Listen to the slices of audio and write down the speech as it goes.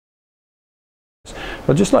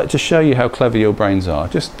I'd just like to show you how clever your brains are.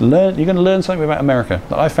 Just learn, you're going to learn something about America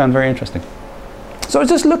that I found very interesting. So I was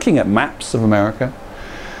just looking at maps of America,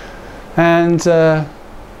 and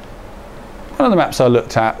one of the maps I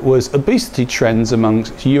looked at was obesity trends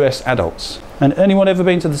amongst US adults. And anyone ever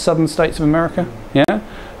been to the southern states of America? Yeah?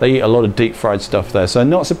 They eat a lot of deep fried stuff there. So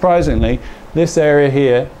not surprisingly, this area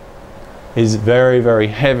here is very, very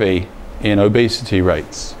heavy in obesity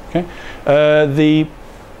rates. Okay? The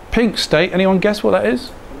pink state, anyone guess what that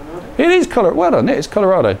is? It is Colorado. Well done, it is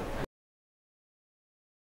Colorado.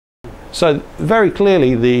 So very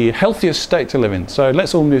clearly the healthiest state to live in. So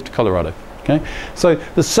let's all move to Colorado. Okay? So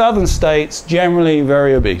the southern states generally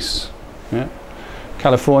very obese. Yeah?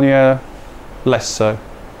 California, less so.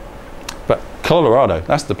 But Colorado,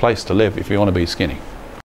 that's the place to live if you want to be skinny.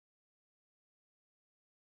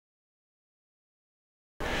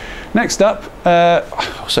 Next up, I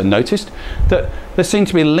also noticed that there seemed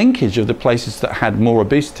to be a linkage of the places that had more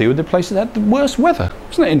obesity with the places that had the worst weather.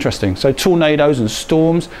 Isn't that interesting? So tornadoes and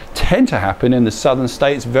storms tend to happen in the southern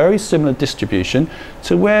states, very similar distribution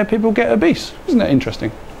to where people get obese. Isn't that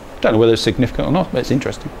interesting? Don't know whether it's significant or not, but it's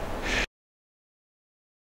interesting.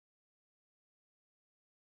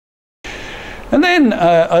 And then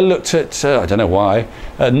I looked at, I don't know why,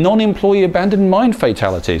 non-employee abandoned mine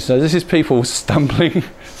fatalities. So this is people stumbling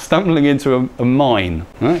into a mine.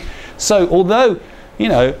 Right? So although, you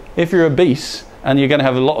know, if you're obese and you're going to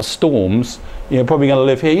have a lot of storms, you're probably going to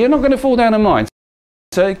live here, you're not going to fall down a mine.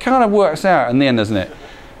 So it kind of works out in the end, doesn't it?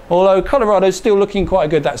 Although Colorado's still looking quite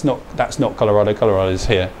good, that's not Colorado, Colorado's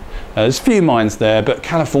here. There's a few mines there, but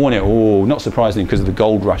California, oh, not surprisingly because of the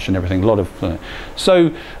gold rush and everything, a lot of...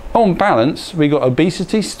 So on balance, we got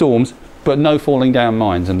obesity, storms, but no falling down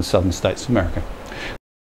mines in the southern states of America.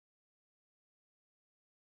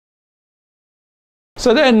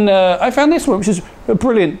 So then I found this one, which is a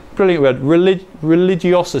brilliant word,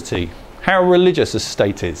 religiosity. How religious a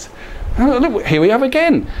state is. Look, here we have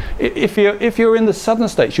again. If you're in the southern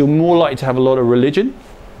states, you're more likely to have a lot of religion.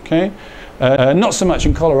 Okay, not so much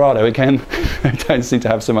in Colorado. Again, they don't seem to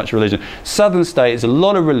have so much religion. Southern states, a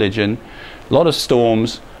lot of religion, a lot of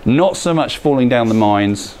storms, not so much falling down the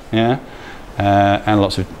mines. Yeah, and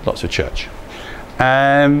lots of church.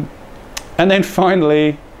 And then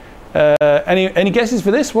finally. Any guesses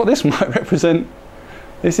for this? What this might represent?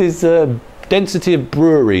 This is density of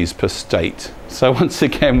breweries per state. So once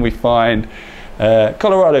again we find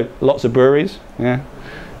Colorado, lots of breweries. Yeah.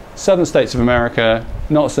 Southern states of America,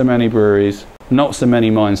 not so many breweries, not so many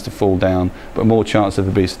mines to fall down, but more chance of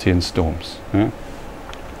obesity and storms. Yeah.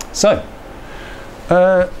 So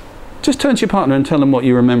just turn to your partner and tell them what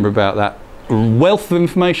you remember about that wealth of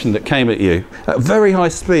information that came at you at very high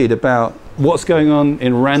speed about what's going on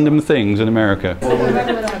in random things in America.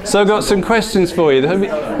 So I've got some questions for you.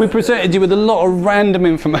 We presented you with a lot of random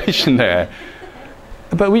information there,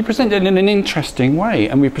 but we presented it in an interesting way,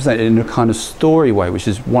 and we presented it in a kind of story way, which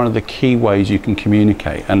is one of the key ways you can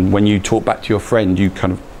communicate. And when you talk back to your friend, you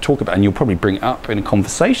kind of talk about it, and you'll probably bring it up in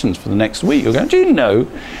conversations for the next week. You'll go, do you know?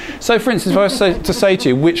 So for instance, if I was to say to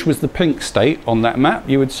you, which was the pink state on that map,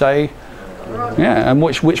 you would say, yeah, and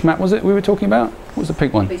which map was it we were talking about? What was the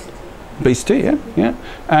pink one? Obesity, yeah, yeah.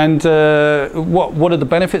 And what are the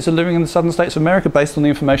benefits of living in the southern states of America based on the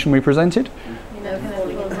information we presented?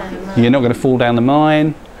 You're not going to fall down the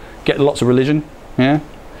mine, get lots of religion, yeah.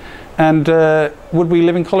 And would we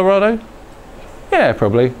live in Colorado? Yeah,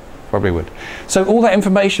 probably would. So all that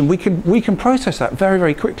information, we can process that very,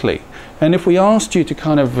 very quickly. And if we asked you to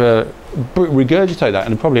kind of regurgitate that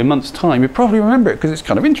in probably a month's time, you'd probably remember it because it's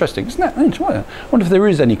kind of interesting, isn't it? I wonder if there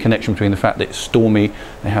is any connection between the fact that it's stormy,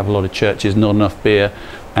 they have a lot of churches, not enough beer,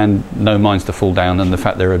 and no mines to fall down, and the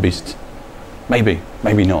fact they're obese. Maybe,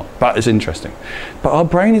 maybe not, but it's interesting. But our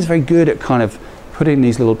brain is very good at kind of putting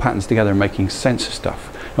these little patterns together and making sense of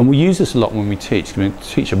stuff. And we use this a lot when we teach. We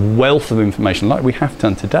teach a wealth of information, like we have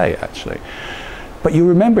done today, actually. But you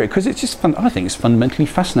remember it because it's just fun. I think it's fundamentally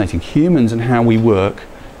fascinating. Humans and how we work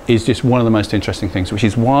is just one of the most interesting things, which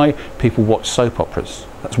is why people watch soap operas.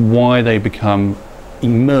 That's why they become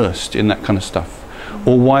immersed in that kind of stuff.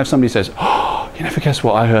 Or why if somebody says, oh, you never guess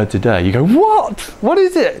what I heard today, you go, what? What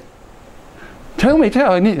is it? Tell me,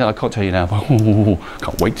 I can't tell you now.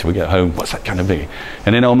 Can't wait till we get home. What's that going to be?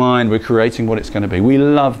 And in our mind, we're creating what it's going to be. We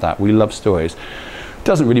love that. We love stories. It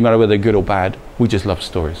doesn't really matter whether they're good or bad. We just love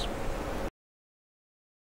stories.